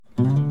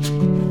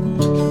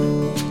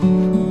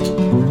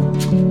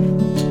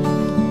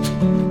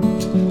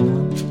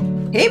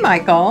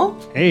Michael.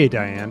 Hey,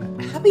 Diane.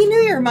 Happy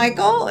New Year,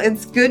 Michael.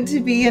 It's good to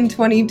be in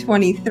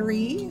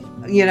 2023.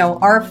 You know,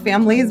 our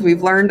families,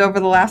 we've learned over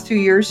the last few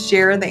years,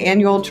 share the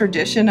annual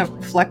tradition of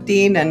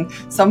reflecting and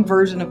some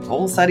version of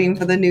goal setting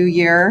for the new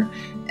year.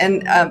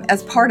 And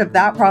as part of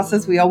that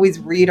process, we always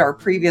read our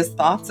previous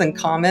thoughts and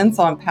comments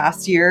on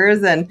past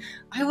years. And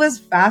I was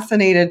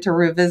fascinated to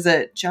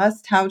revisit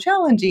just how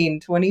challenging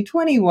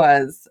 2020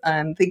 was.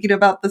 Thinking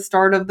about the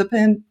start of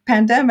the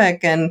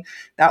pandemic, and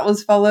that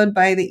was followed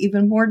by the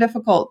even more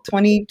difficult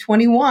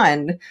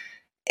 2021.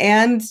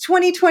 And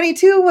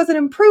 2022 was an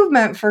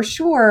improvement for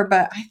sure,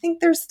 but I think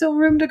there's still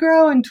room to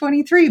grow in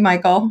 23,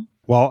 Michael.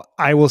 Well,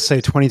 I will say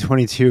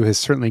 2022 has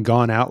certainly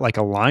gone out like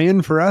a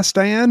lion for us,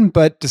 Diane.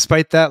 But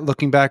despite that,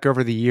 looking back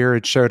over the year,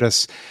 it showed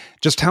us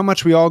just how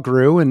much we all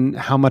grew and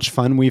how much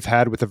fun we've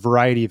had with a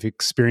variety of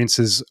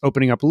experiences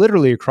opening up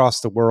literally across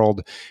the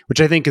world,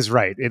 which I think is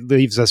right. It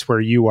leaves us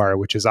where you are,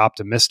 which is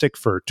optimistic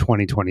for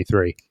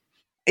 2023.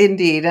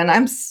 Indeed. And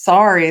I'm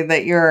sorry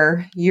that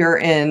your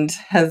end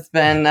has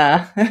been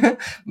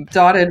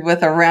dotted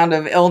with a round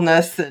of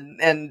illness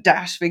and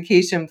dash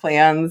vacation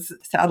plans.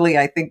 Sadly,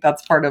 I think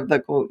that's part of the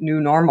quote new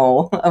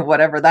normal of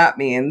whatever that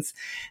means.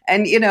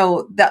 And, you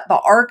know, that the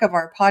arc of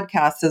our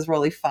podcast has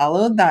really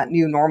followed that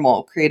new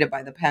normal created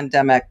by the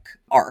pandemic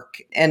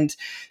arc. And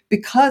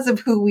because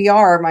of who we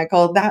are,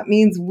 Michael, that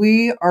means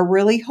we are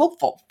really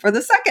hopeful for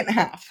the second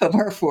half of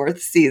our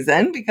fourth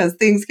season because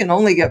things can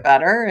only get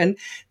better. And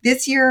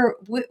this year,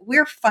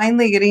 we're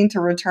finally getting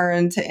to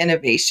return to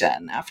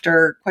innovation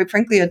after, quite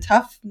frankly, a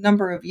tough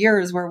number of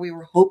years where we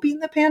were hoping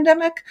the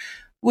pandemic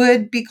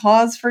would be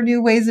cause for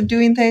new ways of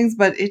doing things,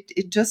 but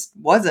it just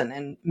wasn't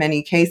in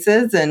many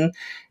cases. And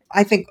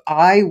I think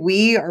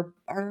we are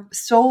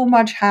so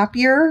much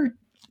happier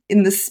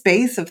in the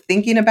space of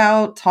thinking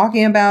about,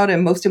 talking about,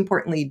 and most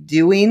importantly,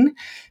 doing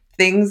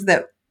things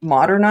that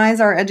modernize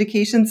our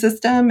education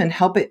system and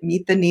help it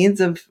meet the needs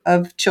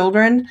of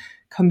children,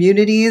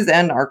 communities,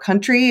 and our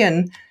country.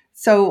 And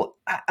so,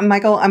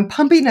 Michael, I'm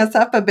pumping us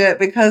up a bit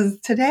because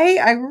today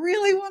I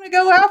really want to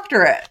go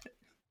after it.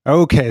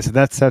 Okay, so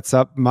that sets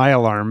up my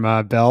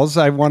alarm bells.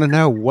 I want to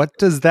know, what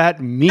does that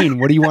mean?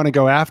 What do you want to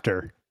go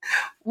after?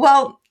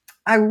 Well,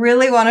 I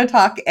really want to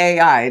talk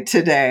AI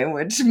today,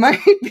 which might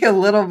be a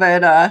little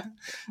bit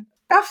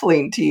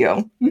baffling to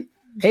you.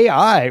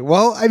 AI.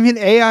 Well, I mean,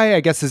 AI, I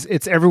guess,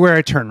 it's everywhere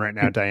I turn right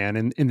now,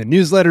 Diane. In the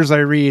newsletters I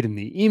read, in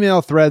the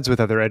email threads with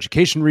other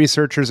education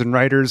researchers and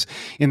writers,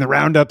 in the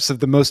roundups of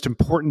the most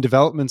important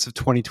developments of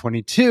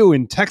 2022,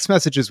 in text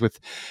messages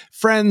with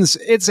friends,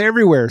 it's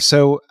everywhere.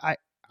 So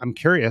I'm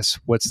curious,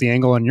 what's the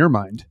angle on your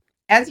mind?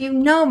 As you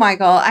know,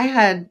 Michael, I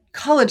had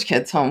college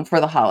kids home for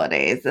the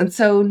holidays. And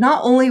so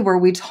not only were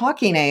we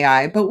talking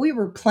AI, but we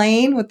were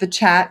playing with the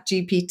Chat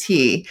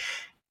GPT.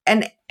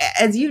 And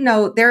as you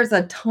know, there's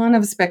a ton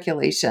of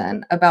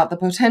speculation about the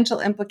potential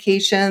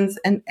implications,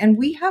 and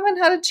we haven't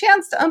had a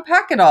chance to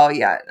unpack it all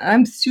yet.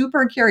 I'm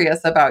super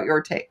curious about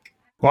your take.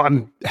 Well,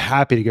 I'm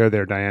happy to go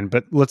there, Diane,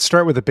 but let's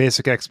start with a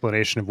basic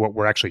explanation of what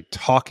we're actually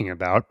talking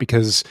about,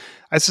 because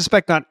I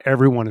suspect not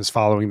everyone is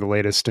following the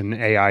latest in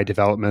AI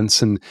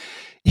developments. And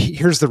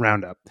here's the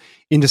roundup.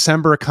 In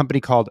December, a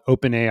company called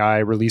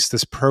OpenAI released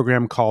this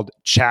program called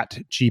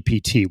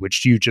ChatGPT,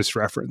 which you just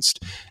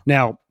referenced.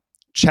 Now,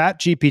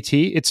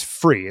 ChatGPT, it's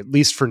free, at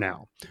least for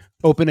now.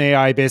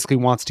 OpenAI basically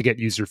wants to get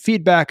user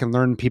feedback and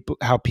learn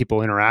how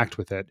people interact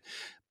with it.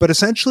 But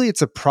essentially,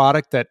 it's a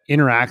product that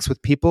interacts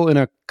with people in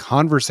a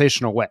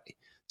conversational way.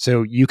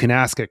 So you can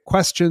ask it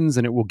questions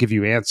and it will give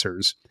you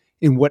answers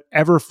in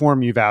whatever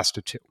form you've asked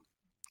it to.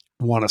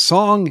 Want a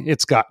song?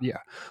 It's got you.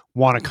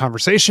 Want a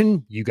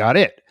conversation? You got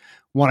it.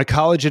 Want a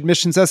college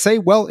admissions essay?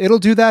 Well, it'll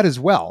do that as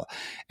well.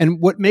 And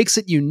what makes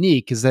it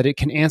unique is that it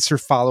can answer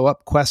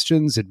follow-up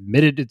questions,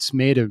 admit it's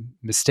made a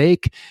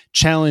mistake,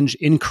 challenge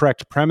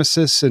incorrect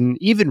premises, and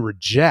even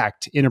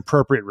reject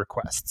inappropriate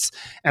requests.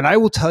 And I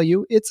will tell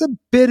you, it's a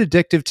bit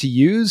addictive to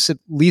use, at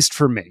least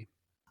for me.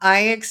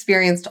 I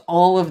experienced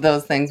all of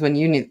those things when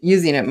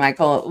using it,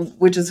 Michael,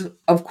 which is,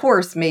 of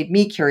course, made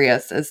me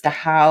curious as to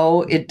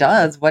how it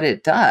does what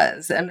it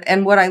does.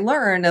 And what I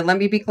learned, and let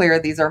me be clear,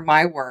 these are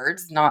my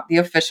words, not the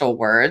official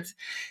words,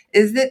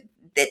 is that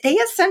they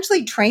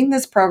essentially trained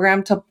this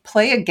program to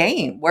play a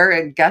game where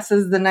it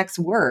guesses the next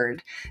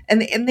word.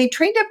 And they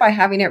trained it by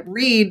having it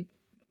read,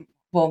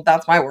 well,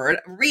 that's my word,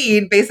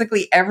 read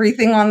basically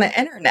everything on the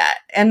internet.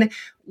 And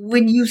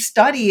when you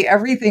study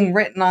everything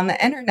written on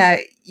the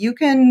internet, you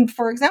can,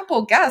 for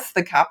example, guess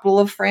the capital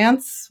of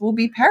France will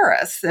be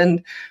Paris.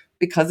 And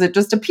because it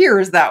just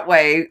appears that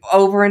way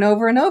over and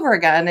over and over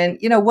again. And,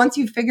 you know, once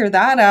you figure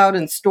that out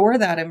and store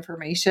that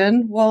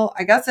information, well,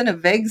 I guess in a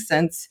vague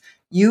sense,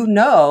 you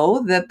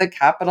know that the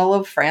capital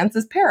of France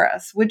is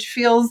Paris, which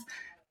feels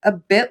a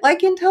bit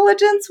like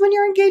intelligence when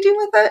you're engaging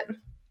with it.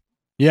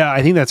 Yeah,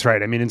 I think that's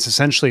right. I mean, it's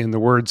essentially, in the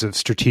words of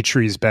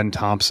Stratitre's Ben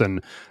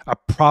Thompson, a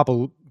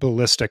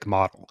probabilistic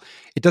model.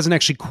 It doesn't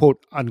actually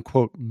quote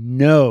unquote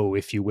know,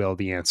 if you will,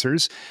 the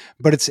answers,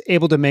 but it's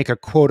able to make a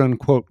quote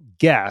unquote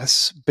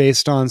guess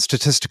based on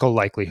statistical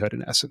likelihood,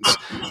 in essence.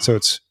 So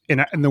it's,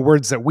 in the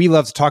words that we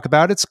love to talk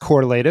about, it's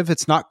correlative.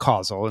 It's not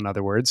causal, in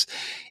other words.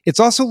 It's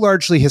also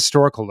largely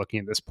historical looking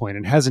at this point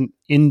and hasn't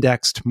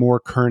indexed more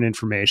current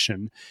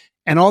information.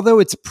 And although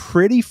it's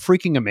pretty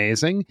freaking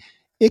amazing,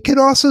 it can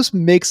also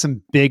make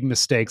some big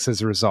mistakes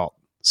as a result.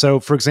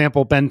 So, for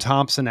example, Ben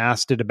Thompson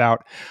asked it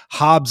about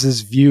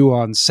Hobbes's view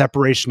on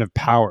separation of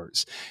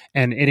powers,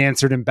 and it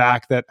answered him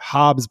back that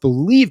Hobbes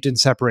believed in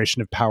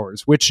separation of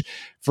powers, which,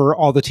 for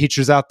all the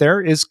teachers out there,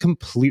 is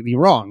completely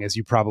wrong, as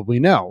you probably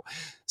know.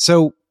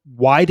 So,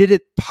 why did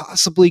it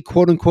possibly,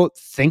 quote unquote,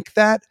 think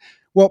that?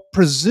 Well,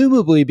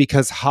 presumably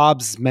because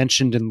Hobbes is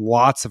mentioned in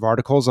lots of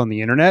articles on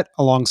the internet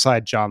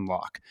alongside John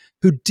Locke,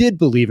 who did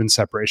believe in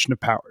separation of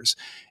powers.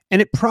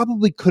 And it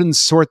probably couldn't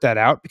sort that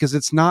out because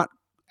it's not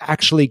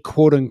actually,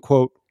 quote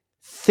unquote,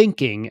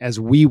 thinking as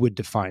we would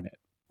define it.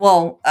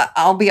 Well,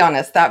 I'll be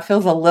honest, that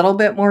feels a little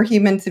bit more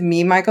human to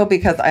me, Michael,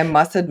 because I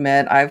must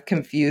admit I've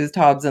confused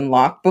Hobbes and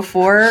Locke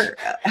before.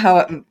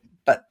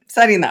 But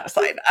setting that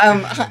aside,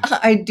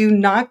 I do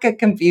not get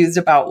confused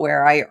about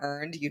where I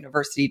earned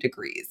university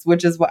degrees,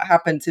 which is what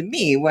happened to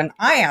me when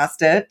I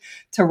asked it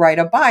to write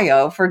a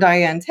bio for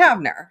Diane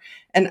Tavner.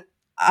 And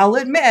I'll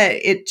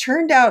admit it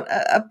turned out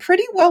a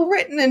pretty well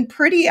written and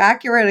pretty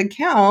accurate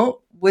account,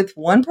 with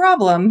one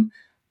problem: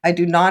 I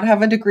do not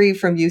have a degree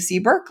from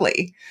UC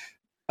Berkeley,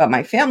 but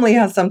my family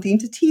has something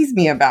to tease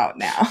me about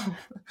now.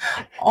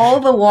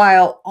 All the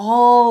while,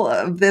 all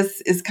of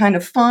this is kind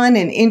of fun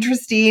and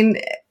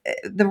interesting.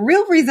 The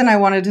real reason I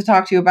wanted to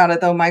talk to you about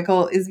it, though,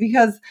 Michael, is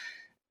because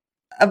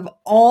of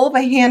all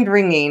the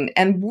hand-wringing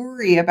and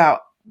worry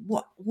about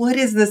what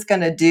is this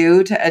going to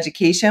do to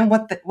education?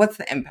 What's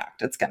the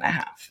impact it's going to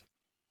have?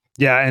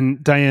 Yeah,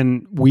 and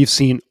Diane, we've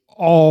seen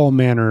all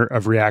manner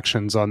of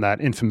reactions on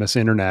that infamous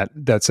internet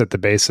that's at the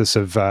basis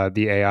of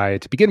the AI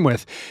to begin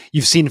with.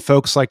 You've seen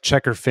folks like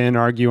Checker Finn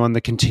argue on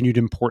the continued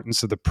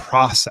importance of the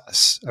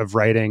process of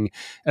writing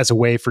as a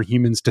way for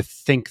humans to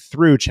think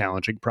through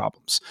challenging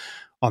problems.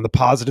 On the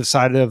positive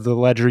side of the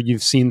ledger,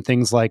 you've seen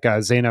things like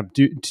Zeynep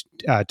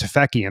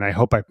Tufekci, and I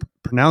hope I'm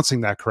pronouncing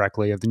that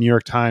correctly, of the New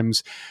York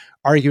Times,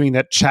 arguing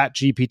that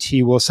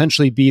ChatGPT will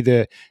essentially be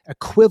the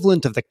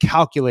equivalent of the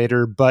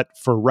calculator, but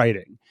for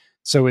writing.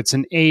 So it's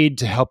an aid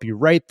to help you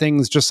write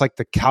things just like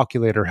the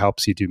calculator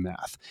helps you do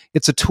math.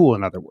 It's a tool,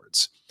 in other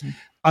words.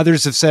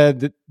 Others have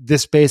said that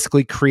this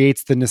basically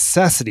creates the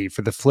necessity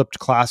for the flipped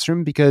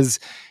classroom because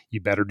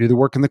you better do the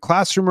work in the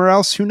classroom or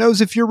else who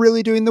knows if you're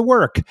really doing the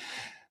work.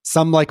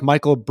 Some, like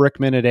Michael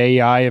Brickman at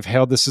AEI, have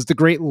hailed this as the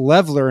great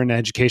leveler in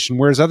education,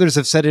 whereas others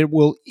have said it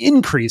will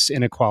increase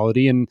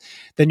inequality. And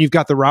then you've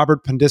got the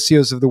Robert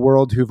Pondicios of the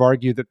world who've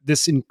argued that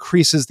this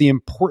increases the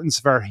importance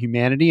of our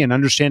humanity and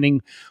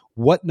understanding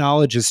what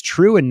knowledge is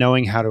true and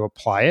knowing how to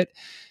apply it.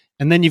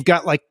 And then you've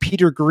got like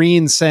Peter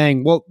Green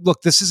saying, well,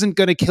 look, this isn't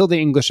going to kill the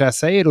English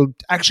essay. It'll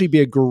actually be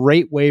a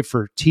great way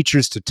for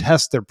teachers to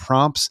test their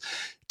prompts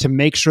to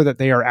make sure that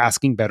they are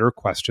asking better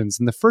questions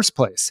in the first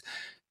place.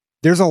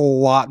 There's a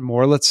lot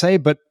more, let's say,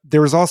 but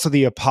there was also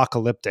the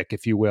apocalyptic,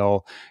 if you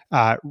will,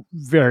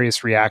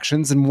 various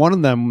reactions. And one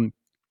of them,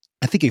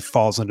 I think he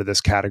falls under this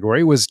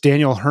category, was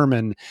Daniel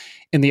Herman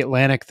in The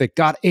Atlantic, that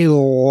got a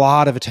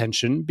lot of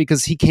attention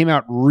because he came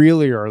out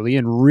really early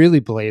and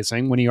really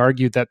blazing when he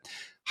argued that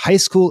high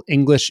school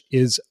English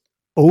is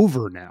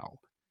over now.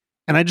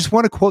 And I just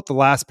want to quote the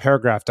last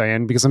paragraph,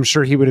 Diane, because I'm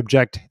sure he would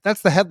object.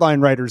 That's the headline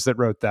writers that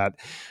wrote that.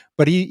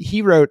 But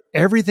he wrote,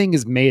 everything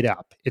is made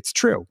up. It's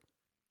true.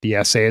 The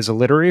essay as a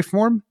literary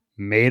form,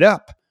 made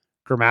up.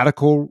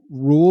 Grammatical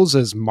rules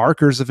as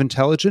markers of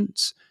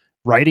intelligence.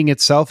 Writing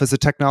itself as a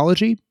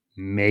technology,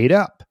 made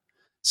up.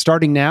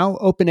 Starting now,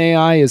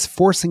 OpenAI is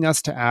forcing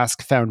us to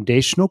ask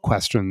foundational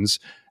questions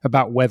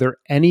about whether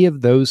any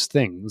of those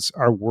things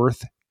are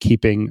worth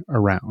keeping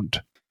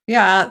around.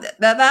 Yeah,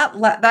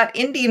 that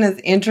ending is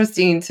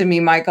interesting to me,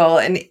 Michael.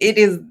 And it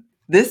is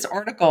this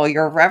article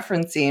you're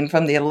referencing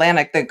from The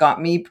Atlantic that got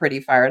me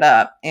pretty fired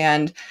up.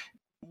 And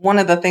one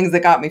of the things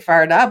that got me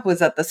fired up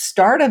was at the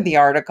start of the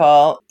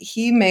article,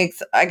 he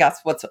makes, I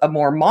guess, what's a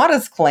more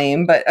modest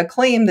claim, but a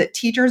claim that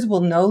teachers will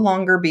no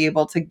longer be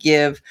able to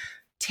give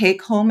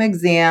take-home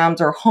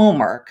exams or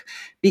homework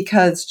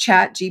because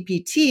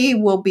ChatGPT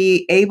will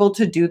be able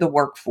to do the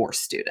work for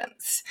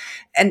students.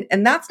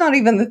 And that's not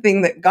even the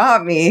thing that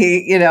got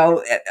me. You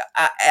know,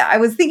 I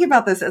was thinking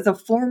about this as a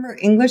former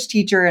English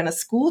teacher and a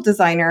school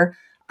designer.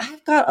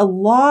 I've got a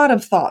lot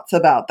of thoughts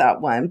about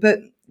that one, but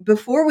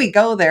before we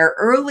go there,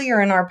 earlier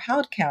in our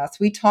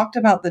podcast, we talked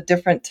about the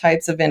different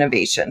types of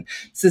innovation,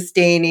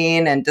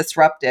 sustaining and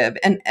disruptive.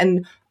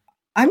 And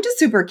I'm just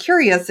super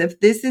curious if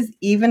this is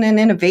even an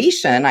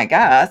innovation, I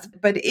guess.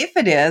 But if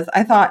it is,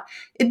 I thought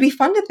it'd be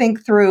fun to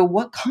think through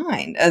what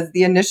kind, as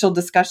the initial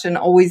discussion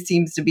always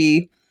seems to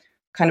be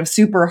kind of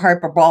super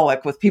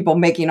hyperbolic with people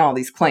making all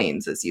these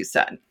claims, as you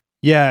said.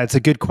 Yeah, it's a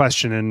good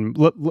question. And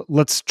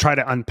let's try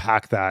to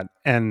unpack that.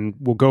 And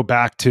we'll go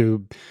back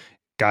to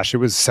gosh, it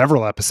was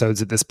several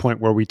episodes at this point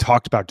where we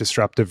talked about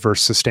disruptive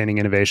versus sustaining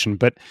innovation.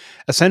 But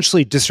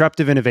essentially,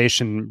 disruptive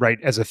innovation, right,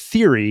 as a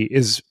theory,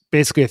 is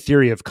basically a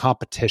theory of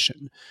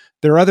competition.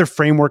 There are other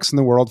frameworks in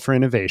the world for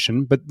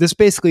innovation, but this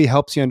basically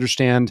helps you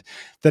understand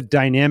the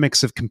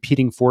dynamics of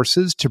competing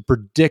forces to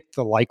predict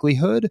the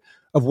likelihood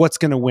of what's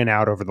going to win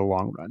out over the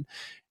long run.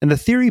 And the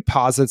theory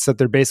posits that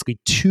there are basically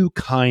two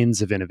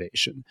kinds of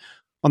innovation.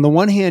 On the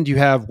one hand, you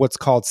have what's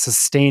called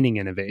sustaining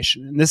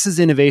innovation. And this is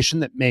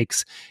innovation that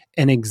makes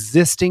an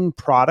existing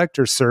product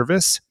or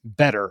service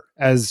better,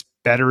 as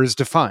better is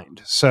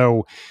defined.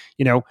 So,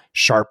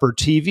 sharper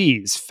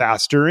TVs,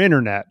 faster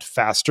internet,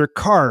 faster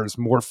cars,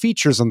 more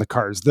features on the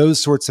cars,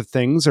 those sorts of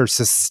things are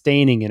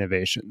sustaining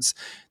innovations.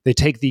 They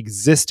take the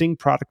existing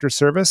product or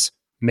service,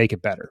 make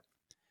it better.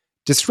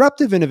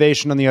 Disruptive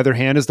innovation, on the other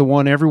hand, is the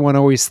one everyone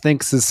always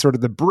thinks is sort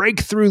of the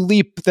breakthrough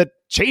leap that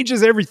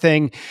changes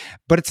everything,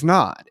 but it's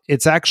not.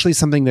 It's actually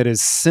something that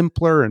is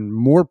simpler and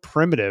more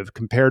primitive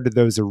compared to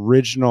those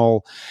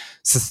original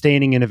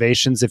sustaining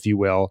innovations, if you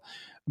will.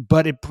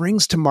 But it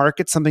brings to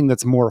market something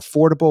that's more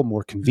affordable,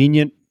 more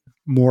convenient,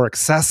 more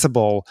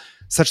accessible,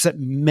 such that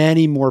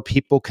many more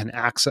people can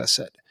access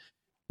it.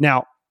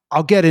 Now,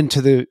 I'll get into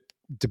the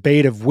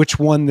debate of which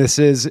one this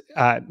is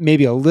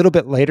maybe a little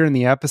bit later in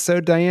the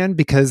episode, Diane,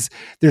 because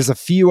there's a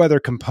few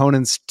other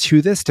components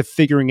to this to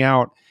figuring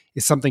out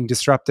is something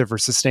disruptive or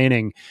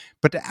sustaining.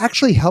 But to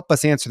actually help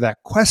us answer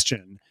that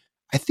question,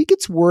 I think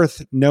it's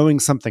worth knowing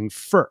something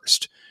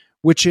first,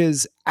 which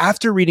is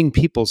after reading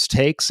people's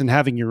takes and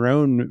having your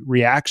own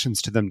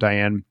reactions to them,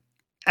 Diane,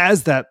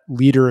 as that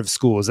leader of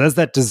schools, as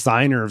that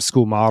designer of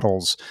school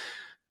models,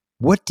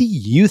 what do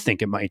you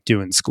think it might do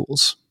in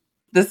schools?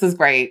 This is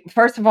great.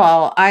 First of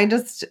all, I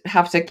just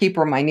have to keep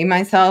reminding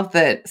myself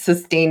that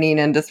sustaining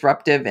and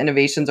disruptive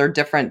innovations are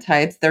different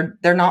types. They're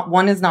not,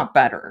 one is not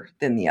better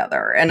than the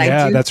other. And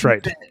yeah, I do that's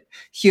right. That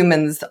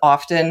humans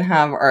often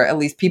have, or at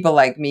least people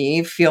like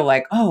me feel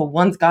like, oh,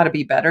 one's got to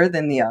be better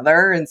than the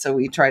other. And so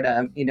we try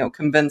to,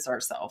 convince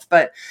ourselves.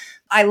 But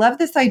I love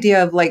this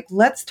idea of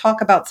let's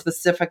talk about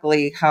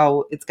specifically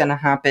how it's going to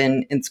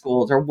happen in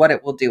schools or what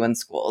it will do in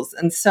schools.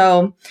 And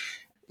so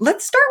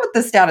let's start with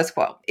the status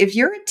quo. If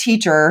you're a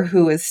teacher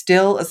who is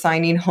still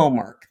assigning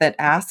homework that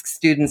asks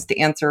students to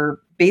answer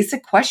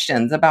basic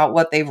questions about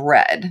what they've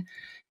read,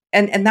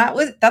 and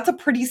that's a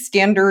pretty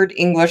standard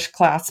English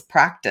class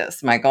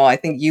practice, Michael. I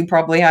think you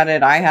probably had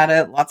it. I had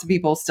it. Lots of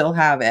people still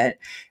have it.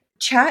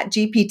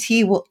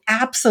 ChatGPT will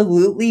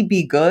absolutely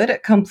be good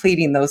at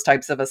completing those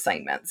types of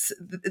assignments.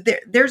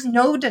 There's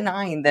no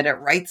denying that it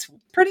writes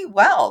pretty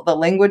well. The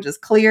language is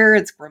clear,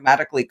 it's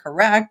grammatically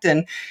correct,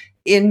 and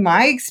in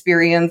my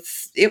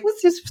experience, it was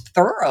just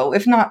thorough,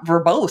 if not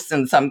verbose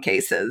in some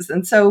cases.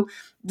 And so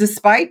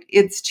despite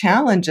its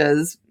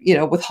challenges,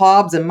 with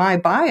Hobbes and my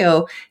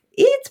bio,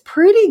 it's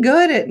pretty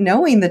good at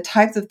knowing the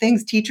types of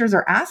things teachers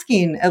are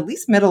asking, at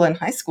least middle and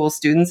high school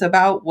students,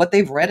 about what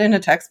they've read in a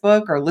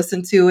textbook or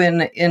listened to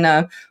in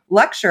a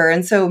lecture.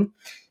 And so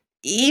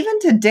even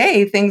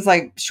today, things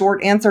like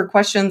short answer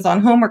questions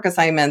on homework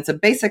assignments and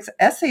basic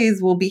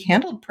essays will be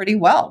handled pretty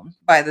well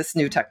by this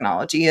new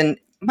technology. And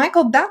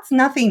Michael, that's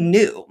nothing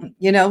new.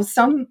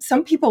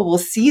 Some people will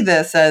see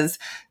this as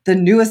the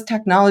newest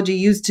technology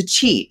used to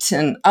cheat,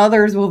 and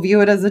others will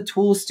view it as a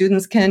tool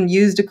students can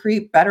use to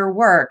create better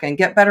work and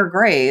get better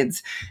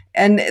grades.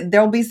 And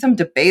there'll be some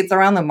debates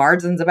around the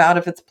margins about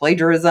if it's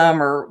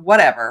plagiarism or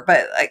whatever.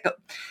 But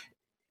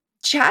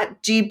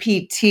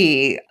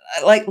ChatGPT,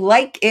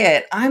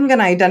 I'm going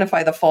to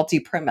identify the faulty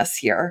premise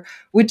here,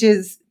 which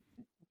is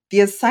the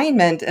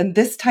assignment and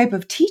this type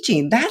of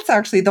teaching. That's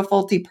actually the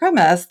faulty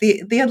premise.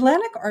 The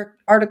Atlantic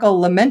article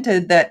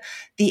lamented that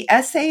the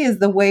essay is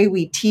the way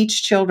we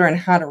teach children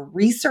how to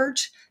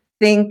research,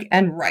 think,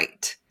 and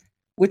write,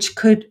 which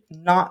could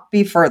not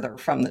be further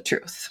from the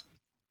truth.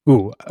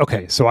 Ooh,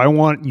 okay. So I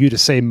want you to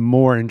say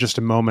more in just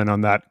a moment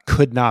on that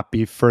could not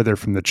be further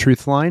from the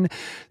truth line,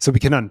 so we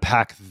can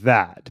unpack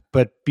that.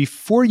 But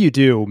before you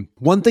do,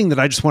 one thing that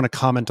I just want to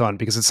comment on,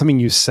 because it's something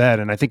you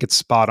said, and I think it's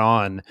spot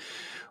on,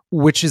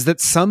 which is that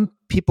some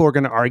people are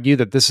going to argue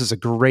that this is a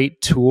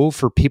great tool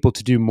for people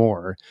to do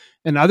more,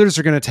 and others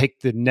are going to take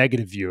the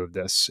negative view of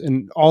this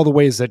in all the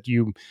ways that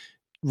you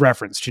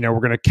referenced. We're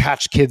going to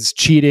catch kids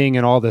cheating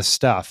and all this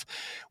stuff.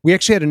 We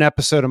actually had an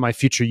episode on my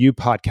Future You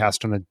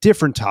podcast on a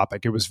different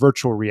topic. It was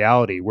virtual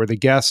reality, where the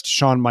guest,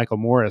 Sean Michael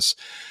Morris,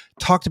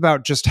 talked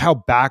about just how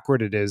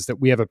backward it is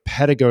that we have a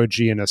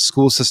pedagogy and a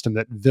school system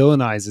that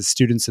villainizes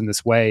students in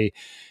this way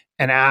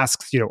and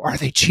asks, are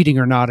they cheating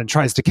or not, and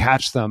tries to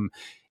catch them,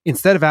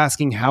 instead of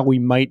asking how we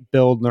might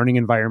build learning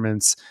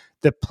environments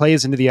that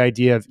plays into the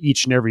idea of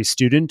each and every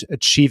student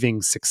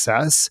achieving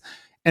success.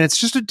 And it's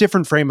just a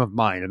different frame of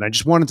mind. And I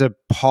just wanted to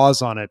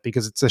pause on it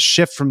because it's a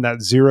shift from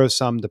that zero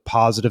sum to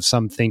positive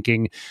sum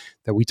thinking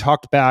that we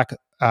talked back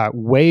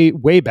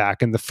way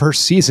back in the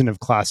first season of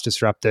Class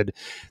Disrupted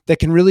that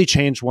can really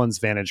change one's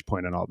vantage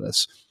point on all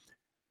this.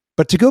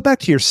 But to go back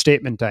to your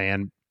statement,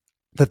 Diane,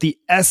 that the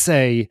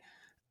essay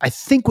I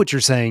think what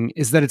you're saying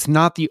is that it's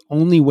not the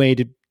only way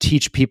to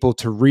teach people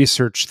to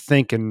research,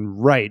 think,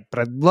 and write, but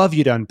I'd love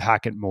you to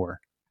unpack it more.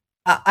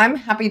 I'm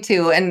happy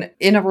to. And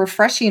in a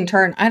refreshing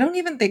turn, I don't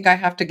even think I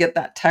have to get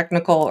that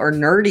technical or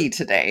nerdy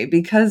today,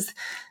 because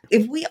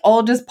if we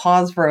all just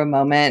pause for a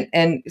moment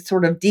and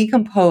sort of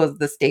decompose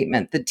the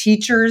statement, the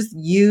teachers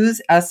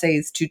use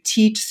essays to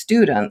teach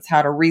students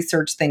how to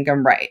research, think,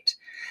 and write.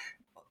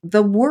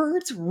 The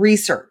words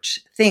research,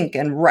 think,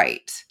 and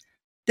write,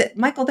 that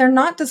Michael, they're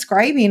not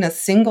describing a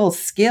single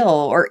skill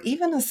or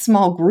even a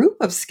small group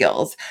of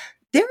skills.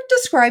 They're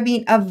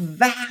describing a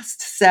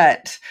vast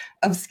set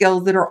of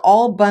skills that are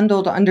all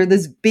bundled under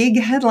this big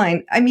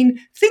headline. I mean,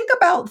 think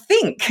about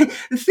think.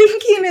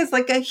 Thinking is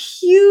like a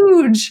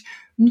huge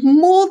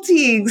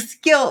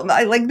multi-skill.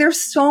 Like there's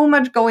so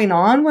much going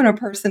on when a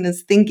person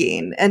is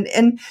thinking.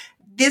 And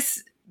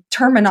this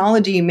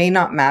terminology may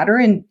not matter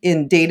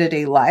in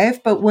day-to-day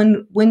life, but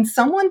when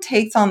someone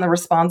takes on the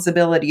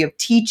responsibility of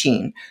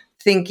teaching,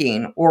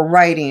 thinking, or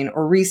writing,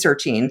 or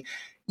researching,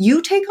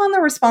 you take on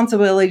the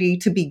responsibility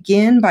to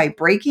begin by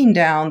breaking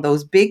down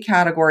those big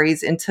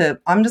categories into,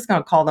 I'm just going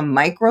to call them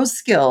micro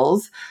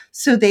skills,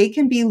 so they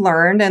can be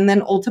learned and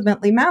then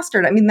ultimately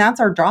mastered. I mean,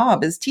 that's our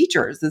job as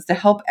teachers, is to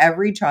help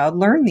every child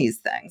learn these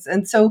things.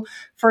 And so,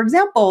 for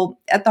example,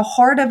 at the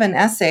heart of an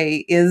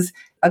essay is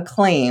a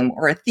claim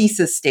or a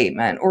thesis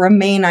statement or a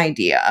main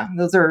idea.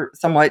 Those are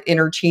somewhat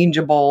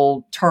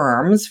interchangeable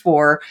terms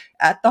for,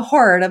 at the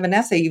heart of an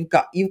essay, you've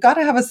got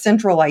to have a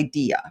central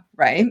idea,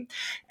 right?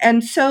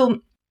 And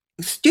so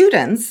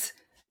students,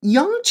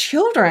 young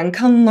children,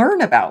 can learn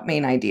about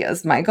main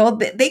ideas, Michael.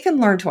 They can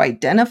learn to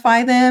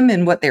identify them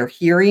in what they're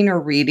hearing or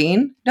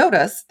reading.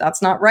 Notice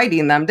that's not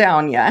writing them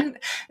down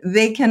yet.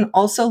 They can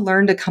also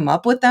learn to come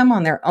up with them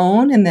on their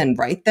own and then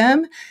write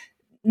them.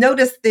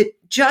 Notice that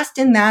just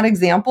in that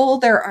example,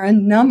 there are a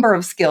number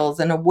of skills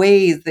and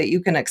ways that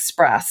you can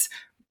express.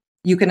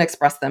 You can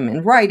express them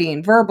in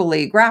writing,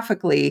 verbally,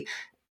 graphically.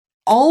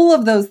 All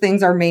of those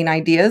things are main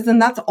ideas,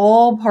 and that's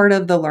all part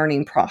of the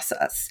learning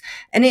process.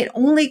 And it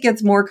only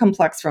gets more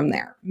complex from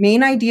there.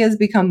 Main ideas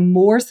become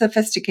more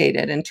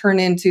sophisticated and turn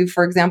into,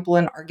 for example,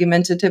 an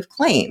argumentative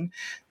claim.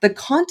 The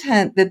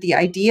content that the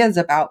idea is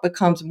about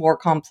becomes more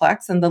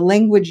complex, and the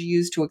language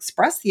used to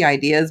express the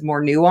idea is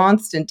more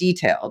nuanced and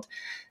detailed.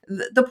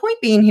 The point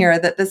being here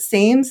that the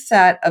same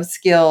set of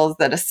skills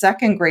that a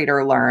second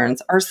grader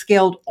learns are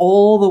scaled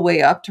all the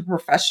way up to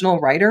professional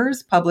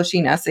writers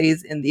publishing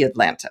essays in The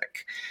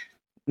Atlantic.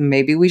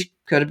 Maybe we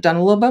could have done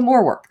a little bit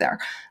more work there.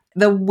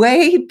 The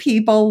way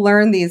people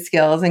learn these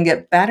skills and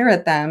get better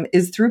at them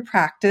is through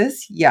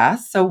practice,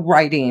 yes, so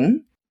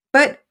writing,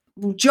 but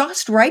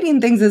just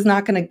writing things is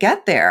not going to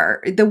get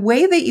there. The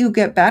way that you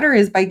get better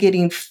is by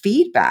getting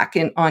feedback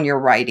on your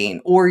writing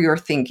or your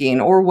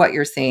thinking or what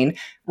you're saying,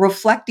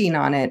 reflecting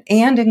on it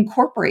and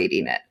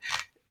incorporating it.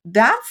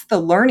 That's the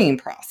learning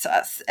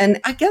process. And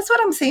I guess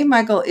what I'm saying,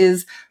 Michael,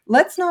 is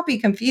let's not be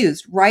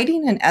confused.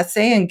 Writing an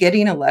essay and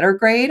getting a letter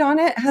grade on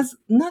it has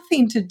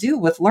nothing to do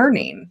with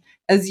learning,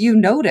 as you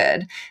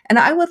noted. And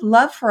I would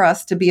love for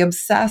us to be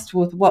obsessed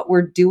with what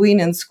we're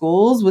doing in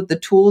schools with the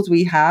tools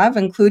we have,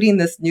 including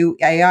this new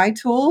AI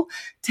tool,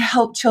 to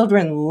help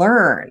children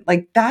learn.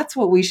 Like, that's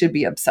what we should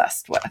be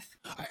obsessed with.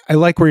 I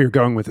like where you're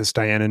going with this,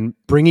 Diane, and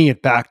bringing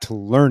it back to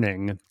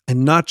learning,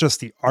 and not just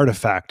the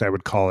artifact, I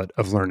would call it,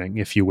 of learning,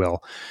 if you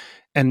will,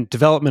 and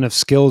development of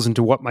skills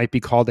into what might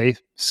be called a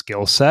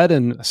skill set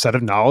and a set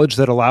of knowledge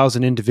that allows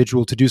an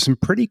individual to do some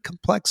pretty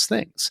complex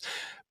things.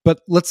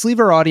 But let's leave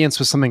our audience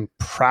with something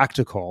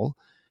practical.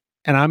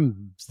 And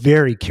I'm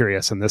very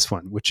curious on this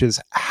one, which is,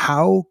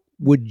 how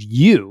would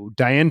you,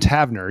 Diane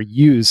Tavner,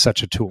 use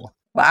such a tool?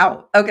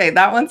 Wow. Okay,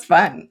 that one's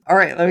fun. All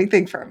right, let me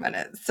think for a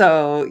minute.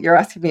 So you're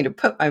asking me to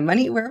put my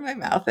money where my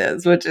mouth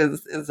is, which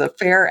is a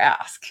fair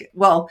ask.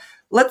 Well,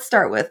 let's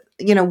start with,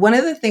 one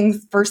of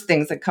the first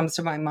things that comes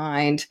to my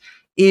mind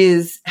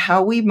is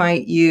how we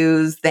might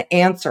use the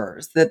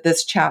answers that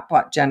this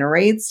chatbot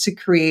generates to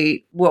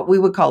create what we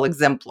would call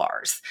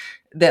exemplars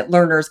that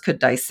learners could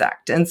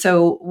dissect. And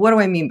so what do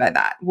I mean by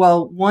that?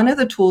 Well, one of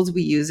the tools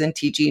we use in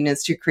teaching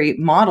is to create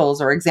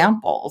models or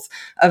examples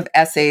of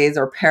essays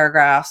or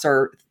paragraphs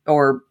or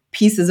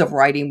pieces of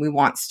writing we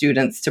want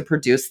students to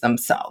produce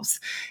themselves.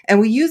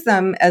 And we use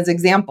them as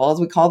examples.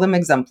 We call them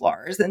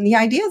exemplars. And the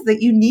idea is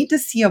that you need to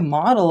see a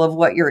model of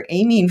what you're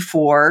aiming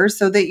for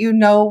so that you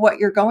know what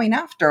you're going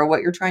after,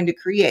 what you're trying to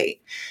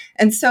create.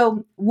 And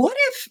so what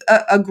if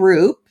a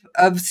group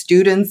of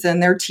students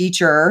and their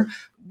teacher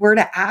were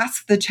to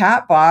ask the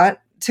chatbot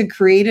to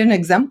create an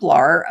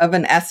exemplar of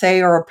an essay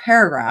or a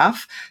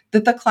paragraph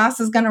that the class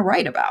is going to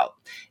write about?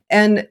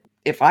 And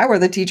if I were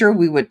the teacher,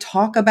 we would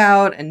talk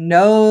about and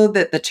know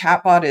that the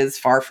chatbot is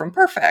far from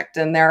perfect,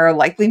 and there are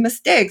likely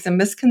mistakes and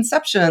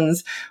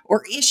misconceptions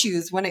or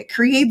issues when it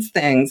creates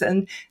things.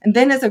 And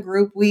then as a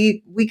group,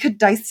 we could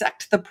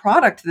dissect the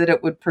product that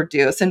it would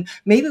produce. And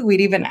maybe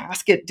we'd even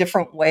ask it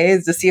different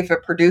ways to see if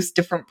it produced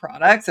different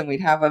products, and we'd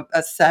have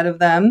a set of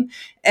them.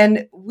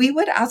 And we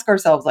would ask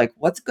ourselves, like,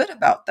 what's good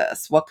about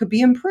this? What could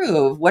be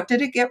improved? What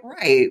did it get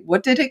right?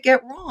 What did it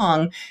get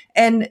wrong?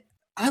 And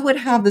I would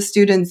have the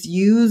students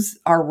use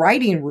our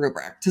writing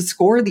rubric to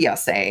score the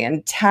essay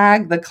and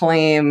tag the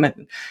claim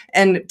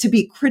and to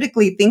be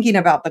critically thinking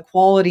about the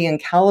quality and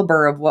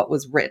caliber of what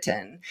was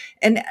written.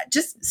 And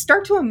just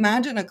start to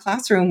imagine a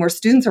classroom where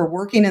students are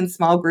working in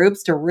small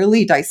groups to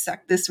really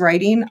dissect this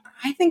writing.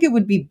 I think it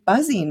would be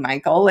buzzing,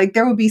 Michael. Like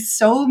there would be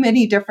so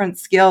many different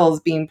skills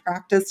being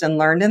practiced and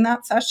learned in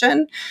that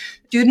session.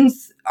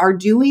 Students are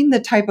doing the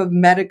type of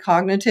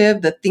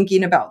metacognitive, the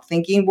thinking about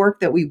thinking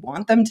work that we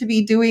want them to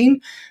be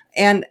doing.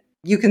 And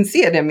you can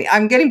see it in me.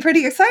 I'm getting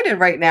pretty excited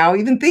right now,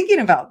 even thinking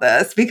about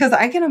this, because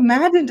I can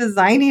imagine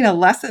designing a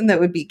lesson that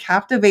would be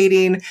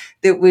captivating,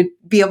 that would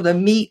be able to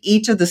meet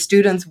each of the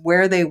students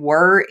where they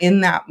were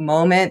in that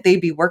moment. They'd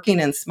be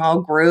working in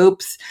small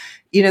groups.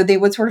 They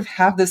would sort of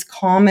have this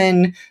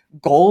common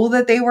goal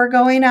that they were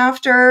going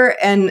after.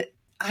 And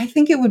I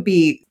think it would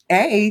be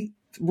A,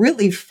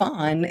 really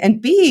fun,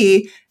 and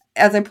B,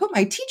 as I put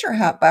my teacher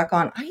hat back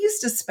on, I used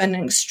to spend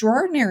an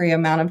extraordinary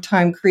amount of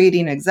time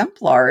creating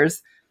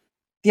exemplars.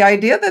 The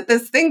idea that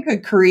this thing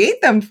could create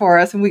them for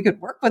us and we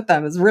could work with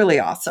them is really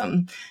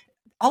awesome.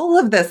 All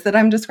of this that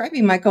I'm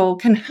describing, Michael,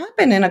 can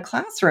happen in a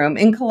classroom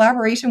in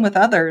collaboration with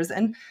others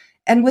and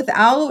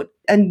without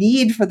a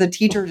need for the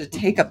teacher to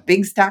take a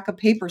big stack of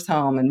papers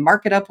home and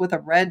mark it up with a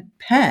red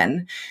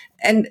pen.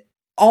 And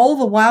all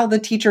the while, the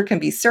teacher can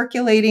be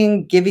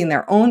circulating, giving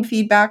their own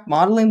feedback,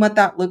 modeling what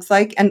that looks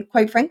like, and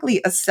quite frankly,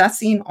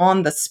 assessing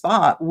on the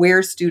spot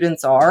where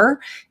students are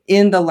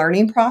in the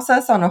learning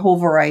process on a whole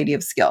variety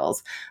of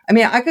skills. I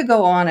mean, I could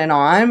go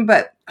on,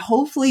 but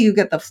hopefully you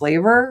get the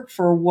flavor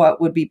for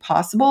what would be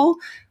possible,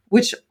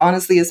 which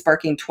honestly is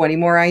sparking 20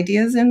 more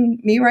ideas in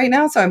me right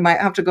now. So I might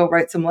have to go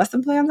write some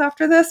lesson plans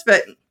after this,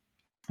 but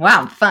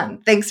wow,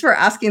 fun. Thanks for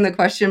asking the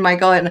question,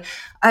 Michael. And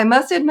I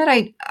must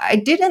admit, I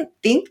didn't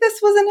think this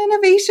was an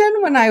innovation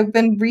when I've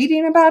been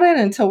reading about it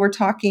until we're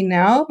talking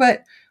now.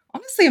 But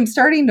honestly, I'm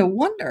starting to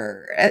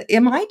wonder,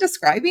 am I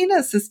describing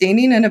a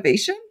sustaining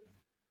innovation?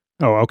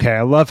 Oh, okay.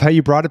 I love how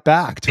you brought it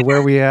back to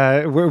where we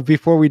were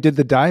before we did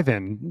the dive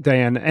in,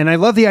 Diane. And I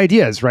love the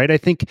ideas, right? I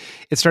think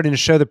it's starting to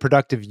show the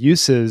productive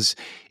uses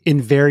in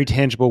very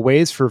tangible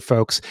ways for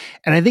folks.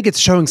 And I think it's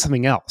showing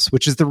something else,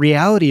 which is the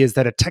reality is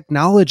that a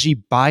technology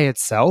by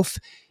itself,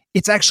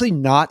 it's actually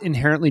not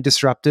inherently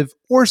disruptive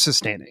or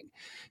sustaining.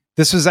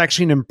 This was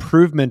actually an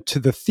improvement to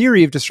the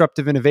theory of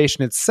disruptive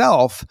innovation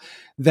itself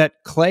that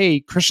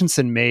Clay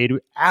Christensen made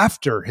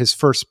after his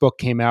first book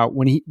came out.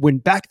 When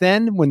back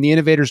then, when The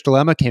Innovator's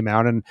Dilemma came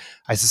out, and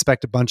I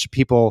suspect a bunch of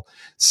people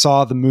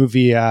saw the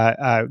movie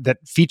that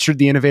featured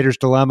The Innovator's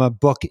Dilemma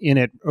book in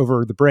it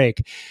over the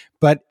break,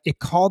 but it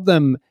called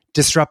them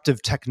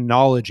disruptive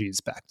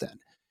technologies back then.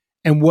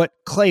 And what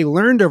Clay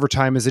learned over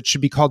time is it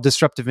should be called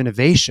disruptive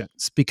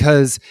innovations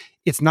because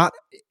it's not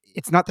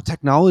the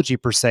technology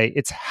per se,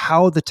 it's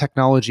how the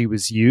technology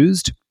was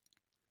used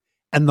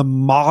and the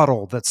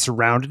model that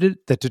surrounded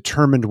it that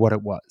determined what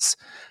it was.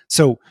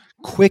 So,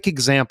 quick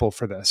example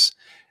for this.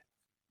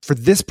 For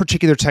this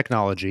particular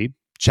technology,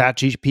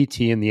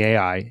 ChatGPT and the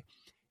AI,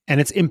 and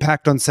its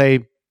impact on,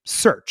 say,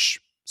 search,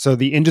 so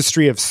the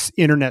industry of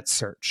internet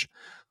search.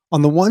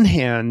 On the one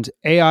hand,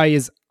 AI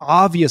is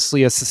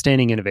obviously a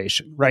sustaining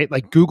innovation, right?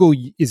 Like Google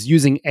is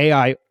using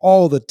AI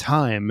all the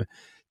time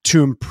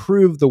to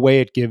improve the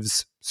way it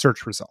gives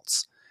search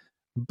results.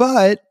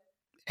 But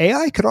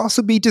AI could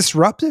also be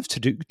disruptive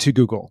to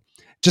Google.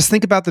 Just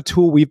think about the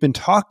tool we've been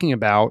talking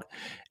about.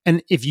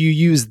 And if you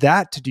use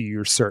that to do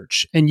your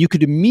search, and you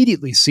could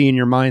immediately see in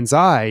your mind's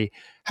eye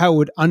how it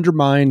would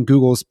undermine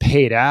Google's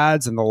paid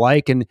ads and the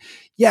like. And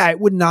yeah, it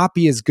would not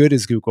be as good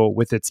as Google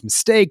with its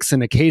mistakes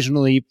and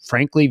occasionally,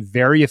 frankly,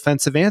 very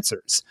offensive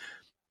answers.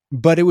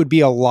 But it would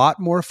be a lot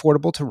more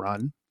affordable to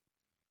run.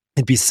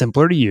 It'd be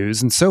simpler to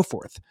use and so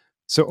forth.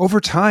 So over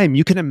time,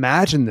 you can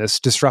imagine this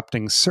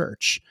disrupting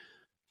search.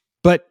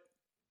 But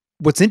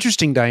what's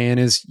interesting, Diane,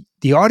 is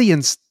the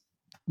audience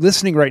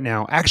listening right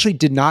now actually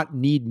did not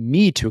need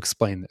me to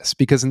explain this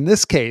because in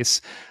this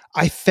case,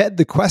 I fed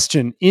the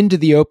question into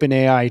the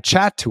OpenAI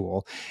chat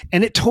tool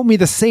and it told me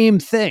the same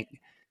thing.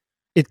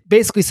 It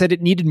basically said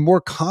it needed more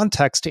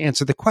context to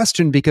answer the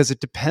question because it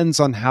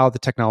depends on how the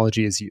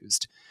technology is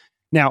used.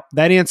 Now,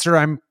 that answer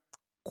I'm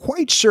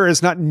quite sure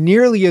is not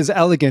nearly as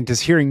elegant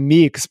as hearing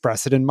me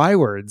express it in my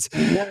words.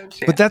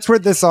 But that's where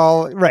this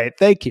all, right,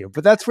 thank you.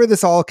 But that's where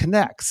this all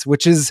connects,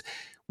 which is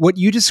what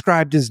you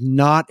described is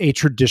not a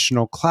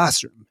traditional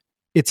classroom.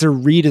 It's a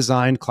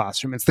redesigned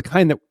classroom. It's the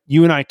kind that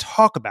you and I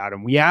talk about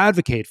and we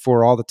advocate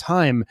for all the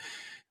time,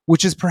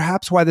 which is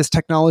perhaps why this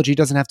technology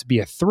doesn't have to be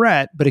a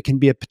threat, but it can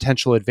be a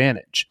potential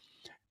advantage.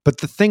 But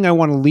the thing I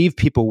want to leave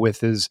people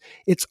with is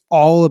it's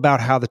all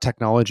about how the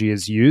technology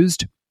is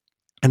used.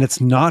 And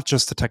it's not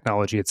just the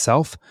technology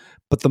itself,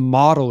 but the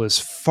model is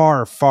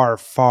far, far,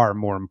 far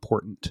more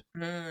important.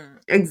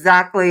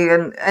 Exactly.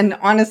 And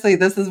honestly,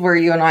 this is where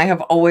you and I have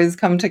always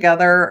come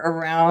together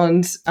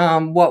around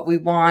what we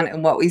want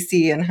and what we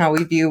see and how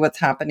we view what's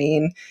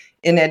happening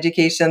in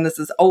education. This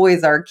is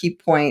always our key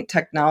point.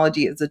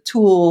 Technology is a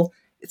tool.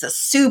 It's a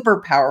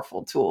super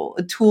powerful tool,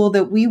 a tool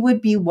that we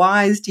would be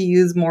wise to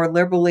use more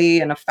liberally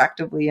and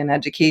effectively in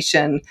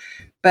education.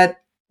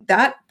 But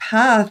that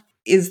path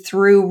is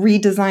through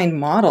redesigned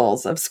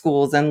models of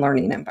schools and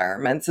learning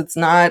environments. It's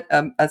not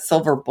a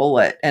silver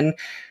bullet. And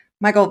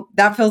Michael,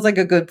 that feels like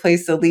a good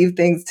place to leave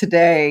things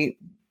today.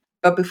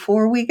 But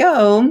before we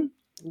go,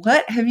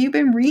 what have you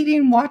been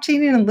reading,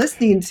 watching, and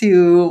listening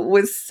to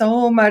with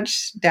so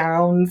much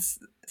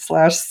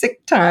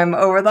downs/sick time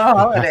over the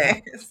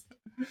holidays?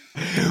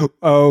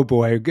 Oh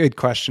boy, good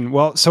question.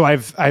 Well, so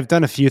I've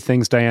done a few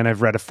things, Diane.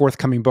 I've read a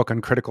forthcoming book on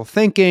critical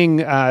thinking,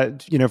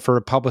 for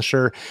a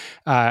publisher.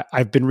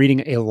 I've been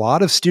reading a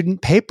lot of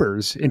student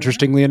papers,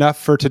 interestingly enough,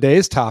 for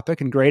today's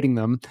topic and grading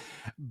them.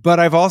 But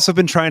I've also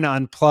been trying to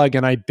unplug,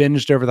 and I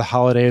binged over the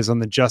holidays on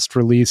the just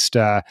released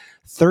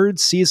third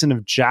season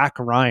of Jack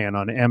Ryan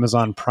on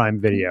Amazon Prime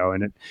Video,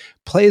 and it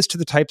plays to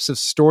the types of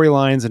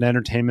storylines and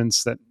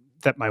entertainments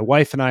that my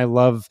wife and I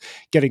love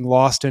getting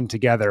lost in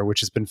together, which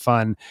has been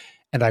fun.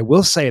 And I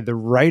will say the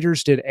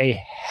writers did a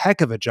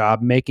heck of a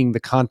job making the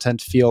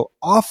content feel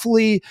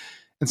awfully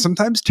and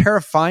sometimes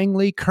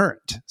terrifyingly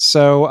current.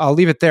 So I'll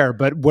leave it there.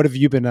 But what have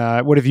you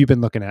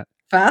been looking at?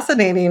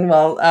 Fascinating.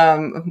 Well,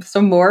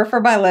 some more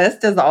for my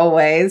list as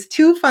always.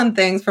 2 fun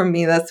things from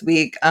me this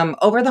week.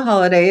 Over the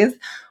holidays,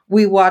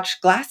 we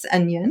watched Glass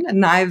Onion, a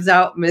Knives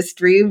Out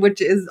mystery,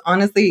 which is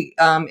honestly,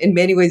 in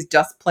many ways,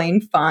 just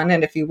plain fun.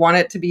 And if you want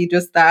it to be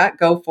just that,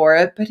 go for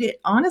it. But it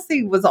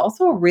honestly was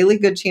also a really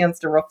good chance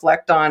to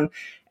reflect on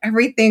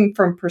everything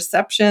from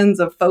perceptions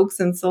of folks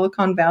in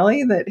Silicon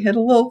Valley that hit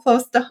a little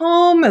close to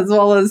home, as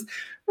well as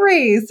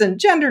race and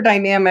gender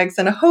dynamics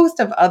and a host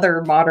of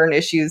other modern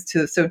issues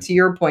too. So to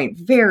your point,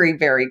 very,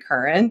 very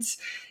current.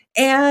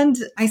 And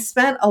I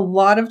spent a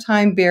lot of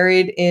time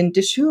buried in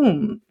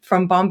Dishoom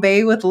from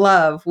Bombay with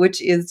Love,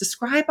 which is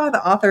described by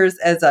the authors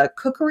as a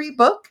cookery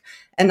book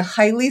and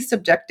highly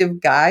subjective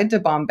guide to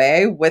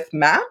Bombay with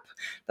map.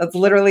 That's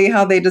literally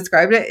how they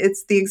described it.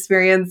 It's the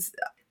experience.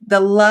 The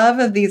love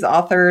of these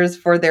authors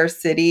for their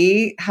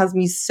city has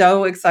me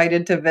so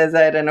excited to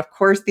visit. And of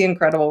course, the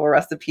incredible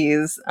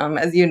recipes.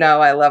 As you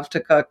know, I love to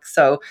cook.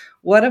 So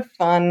what a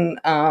fun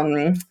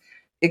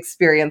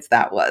experience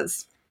that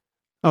was.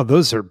 Oh,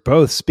 those are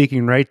both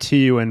speaking right to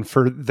you. And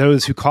for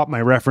those who caught my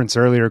reference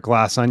earlier,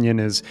 Glass Onion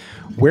is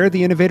where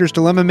the Innovator's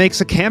Dilemma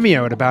makes a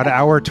cameo at about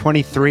hour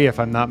 23, if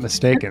I'm not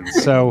mistaken.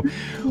 So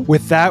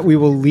with that, we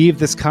will leave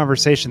this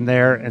conversation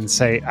there and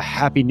say a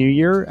Happy New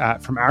Year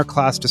from our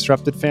Class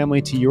Disrupted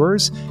family to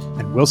yours,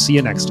 and we'll see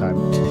you next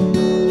time.